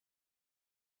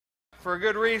for a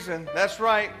good reason. That's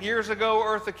right. Years ago,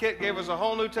 Eartha Kitt gave us a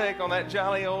whole new take on that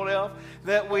jolly old elf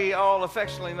that we all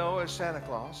affectionately know as Santa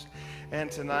Claus. And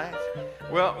tonight,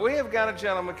 well, we have got a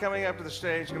gentleman coming up to the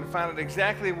stage going to find out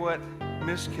exactly what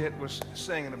Miss Kitt was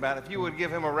singing about. If you would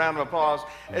give him a round of applause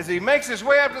as he makes his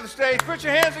way up to the stage, put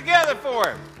your hands together for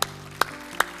him.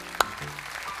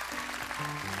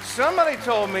 Somebody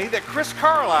told me that Chris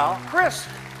Carlisle,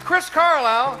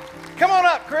 come on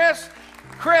up, Chris.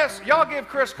 Chris, y'all give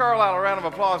Chris Carlisle a round of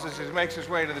applause as he makes his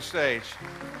way to the stage.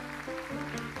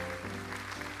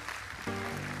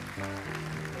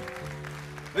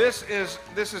 This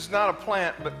is not a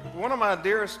plant, but one of my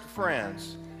dearest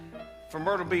friends from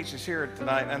Myrtle Beach is here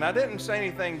tonight, and I didn't say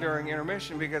anything during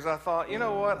intermission because I thought, you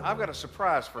know what, I've got a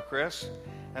surprise for Chris,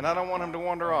 and I don't want him to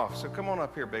wander off. So come on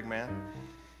up here, big man.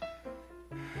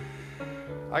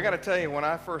 I got to tell you, when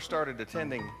I first started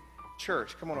attending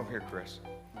church, come on over here, Chris.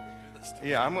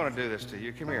 Yeah, I'm going to do this to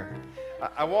you. Come here.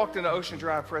 I walked into Ocean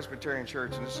Drive Presbyterian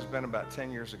Church, and this has been about 10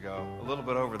 years ago, a little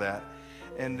bit over that.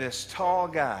 And this tall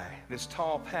guy, this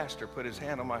tall pastor, put his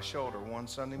hand on my shoulder one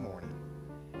Sunday morning.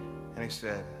 And he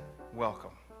said,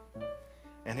 welcome.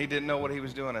 And he didn't know what he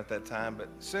was doing at that time, but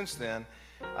since then,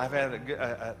 I've had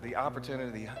the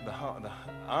opportunity, the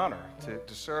honor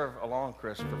to serve along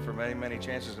Chris for many, many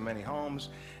chances in many homes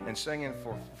and singing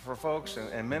for folks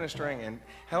and ministering. And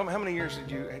how many years did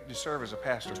you serve as a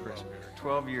pastor, Chris?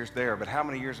 12 years there, but how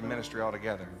many years in ministry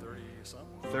altogether?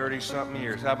 30-something. 30-something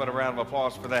years. How about a round of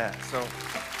applause for that? So,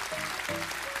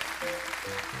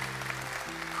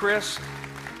 Chris,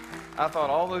 I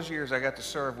thought all those years I got to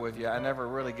serve with you, I never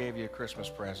really gave you a Christmas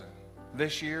present.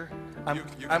 This year, you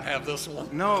can have this one.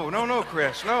 No,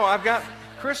 Chris. No,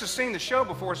 Chris has seen the show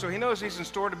before, so he knows he's in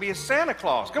store to be a Santa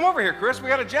Claus. Come over here, Chris. We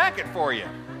got a jacket for you.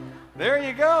 There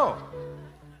you go.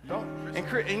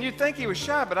 And you'd think he was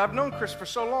shy, but I've known Chris for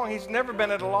so long, he's never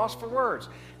been at a loss for words.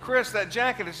 Chris, that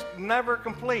jacket is never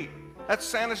complete. That's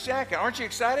Santa's jacket. Aren't you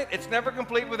excited? It's never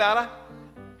complete without a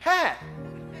hat.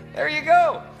 There you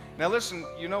go. Now listen,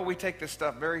 you know we take this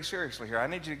stuff very seriously here. I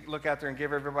need you to look out there and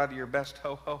give everybody your best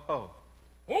ho, ho, ho.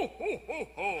 Ho, ho, ho,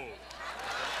 ho.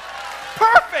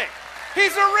 Perfect!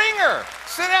 He's a ringer.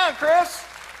 Sit down, Chris.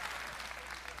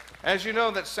 As you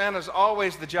know that Santa's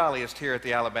always the jolliest here at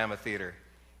the Alabama Theater.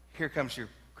 Here comes your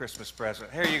Christmas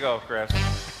present. Here you go, Chris.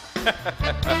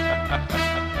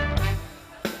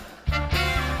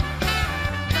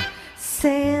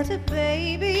 Santa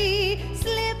baby,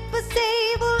 slip a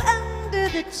sable under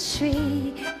the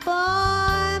tree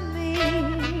for me.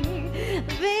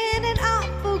 Been an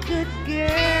awful good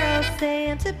girl,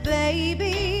 Santa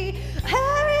baby.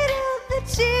 Hurry down the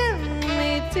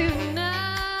chimney tonight.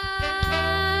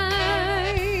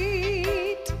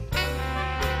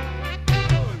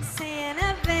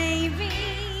 Santa baby,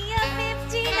 a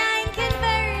 59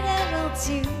 convertible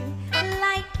to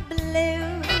light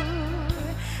blue.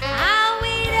 I'll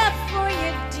wait up for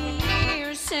you,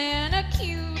 dear Santa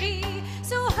cutie.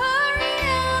 So hurry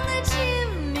down the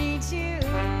chimney tonight.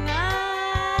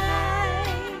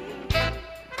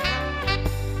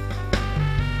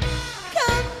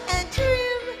 Come and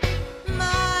trim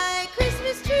my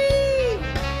Christmas tree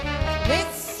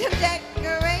with some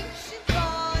decorations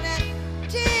on a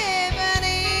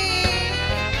chimney.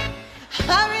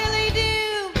 I really do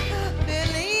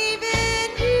believe in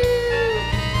you.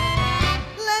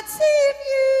 Let's see if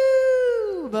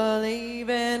you believe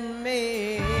in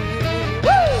me.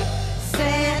 Woo!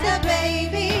 Santa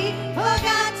baby,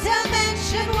 forgot to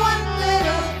mention one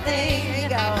little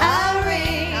thing. A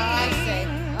ring. I see.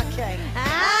 Okay. I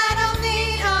don't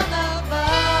need on the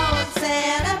phone,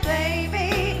 Santa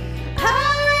baby.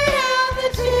 Hurry down the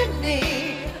chimney.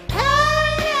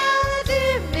 Hurry down the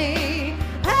chimney.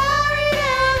 Hurry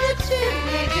down the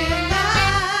chimney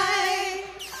tonight.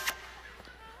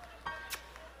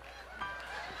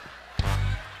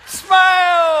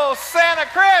 Smile, Santa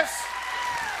Chris.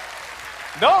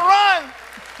 Don't run.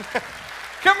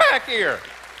 Come back here.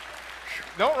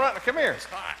 Don't run. Come here. It's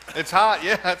hot. It's hot.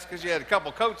 Yeah, that's because you had a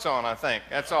couple coats on, I think.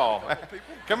 That's all.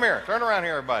 Come here. Turn around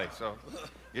here, everybody. So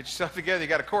get yourself together. You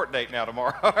got a court date now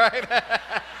tomorrow, all right?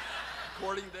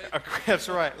 Courting date. That's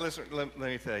right. Listen, let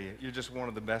me tell you, you're just one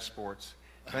of the best sports.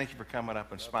 Thank you for coming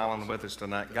up and smiling with us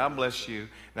tonight. God bless you.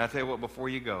 And I'll tell you what, before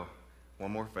you go,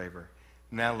 one more favor.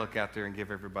 Now look out there and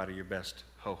give everybody your best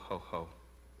ho, ho, ho.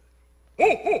 Ho,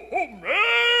 ho, ho,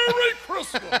 Merry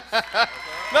Christmas.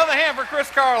 Another hand for Chris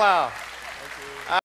Carlisle.